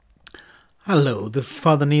Hello, this is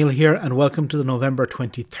Father Neil here, and welcome to the November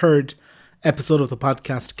 23rd episode of the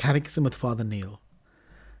podcast Catechism with Father Neil.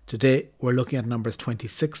 Today we're looking at numbers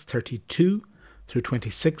 2632 through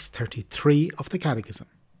 2633 of the Catechism.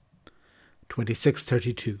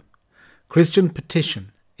 2632. Christian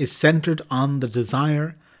petition is centered on the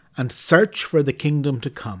desire and search for the kingdom to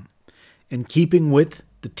come, in keeping with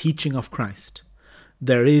the teaching of Christ.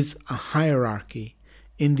 There is a hierarchy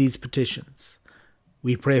in these petitions.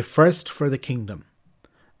 We pray first for the kingdom,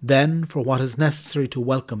 then for what is necessary to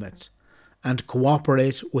welcome it and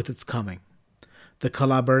cooperate with its coming. The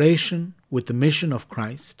collaboration with the mission of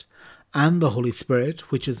Christ and the Holy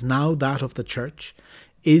Spirit, which is now that of the Church,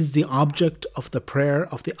 is the object of the prayer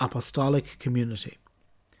of the apostolic community.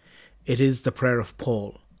 It is the prayer of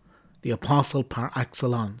Paul, the apostle par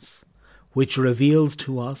excellence, which reveals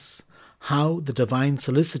to us how the divine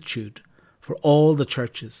solicitude for all the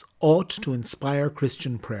churches ought to inspire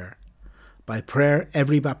Christian prayer. By prayer,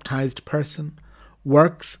 every baptized person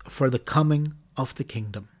works for the coming of the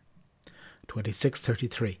kingdom.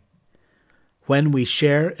 2633. When we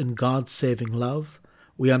share in God's saving love,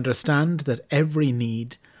 we understand that every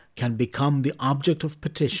need can become the object of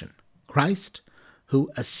petition. Christ, who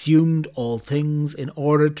assumed all things in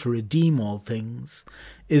order to redeem all things,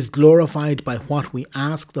 is glorified by what we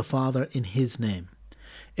ask the Father in his name.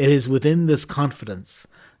 It is within this confidence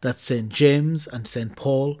that St. James and St.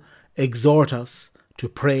 Paul exhort us to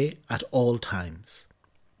pray at all times.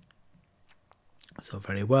 So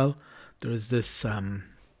very well, there is this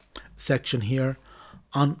section here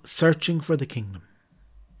on searching for the kingdom.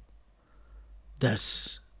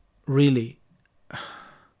 That really,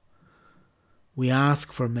 we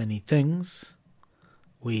ask for many things,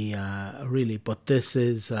 but this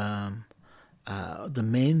is the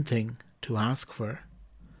main thing to ask for,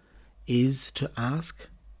 is to ask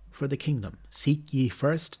for the kingdom. Seek ye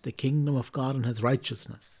first the kingdom of God and his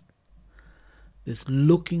righteousness. This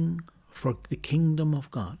looking for the kingdom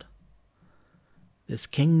of God. This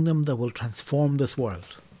kingdom that will transform this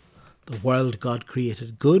world. The world God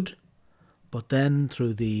created good, but then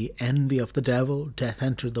through the envy of the devil, death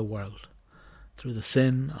entered the world. Through the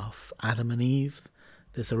sin of Adam and Eve,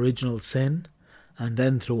 this original sin, and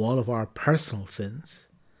then through all of our personal sins,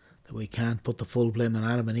 we can't put the full blame on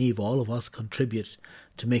Adam and Eve. All of us contribute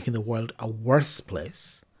to making the world a worse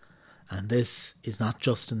place. And this is not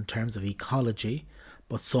just in terms of ecology,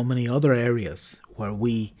 but so many other areas where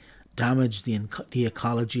we damage the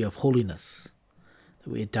ecology of holiness, that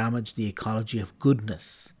we damage the ecology of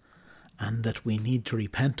goodness, and that we need to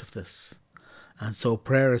repent of this. And so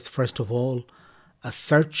prayer is first of all a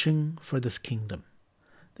searching for this kingdom.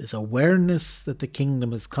 This awareness that the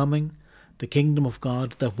kingdom is coming, the kingdom of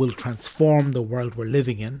God that will transform the world we're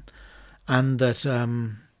living in, and that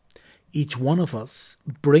each one of us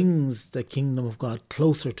brings the kingdom of God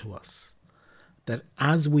closer to us. That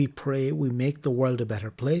as we pray, we make the world a better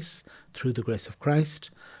place through the grace of Christ,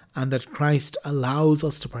 and that Christ allows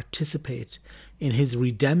us to participate in his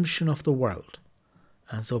redemption of the world.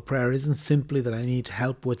 And so prayer isn't simply that I need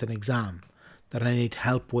help with an exam, that I need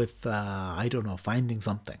help with, finding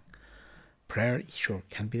something. Prayer, sure,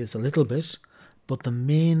 can be this a little bit, but the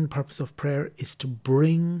main purpose of prayer is to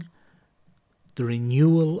bring the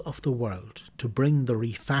renewal of the world, to bring the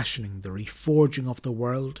refashioning, the reforging of the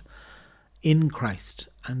world in Christ.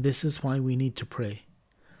 And this is why we need to pray.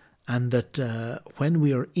 And that when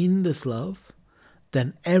we are in this love,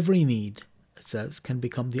 then every need, it says, can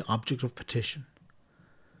become the object of petition.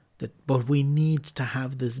 But we need to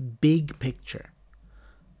have this big picture,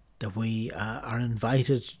 that we are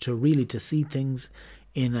invited to see things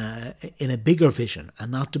in a bigger vision,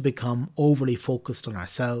 and not to become overly focused on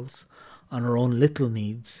ourselves, on our own little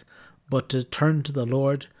needs, but to turn to the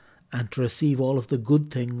Lord and to receive all of the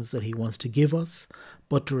good things that he wants to give us,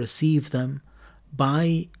 but to receive them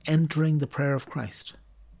by entering the prayer of Christ.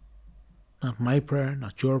 Not my prayer,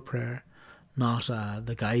 not your prayer, not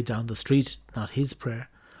the guy down the street, not his prayer,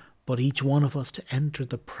 but each one of us to enter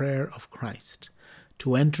the prayer of Christ.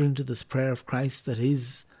 To enter into this prayer of Christ that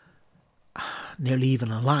is nearly even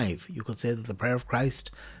alive. You could say that the prayer of Christ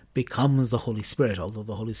becomes the Holy Spirit, although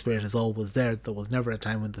the Holy Spirit is always there. There was never a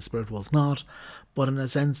time when the Spirit was not. But in a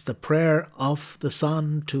sense, the prayer of the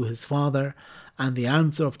Son to his Father and the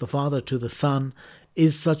answer of the Father to the Son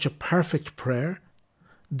is such a perfect prayer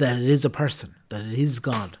that it is a person, that it is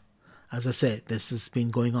God. As I say, this has been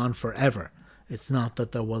going on forever. It's not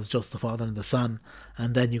that there was just the Father and the Son,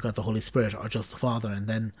 and then you got the Holy Spirit, or just the Father, and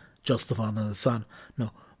then just the Father and the Son.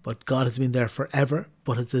 No, but God has been there forever,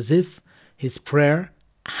 but it's as if his prayer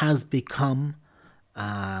has become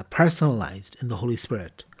personalized in the Holy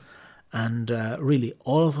Spirit. And really,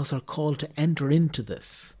 all of us are called to enter into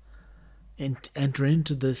this,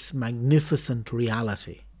 magnificent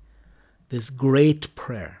reality, this great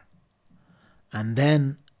prayer. And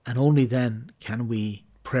then, and only then, can we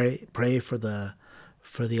pray for the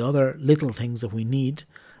other little things that we need,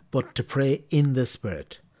 but to pray in the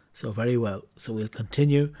Spirit. So very well. So we'll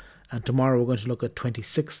continue, and tomorrow we're going to look at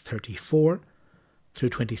 26:34 through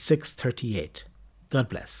 26:38. God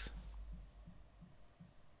bless.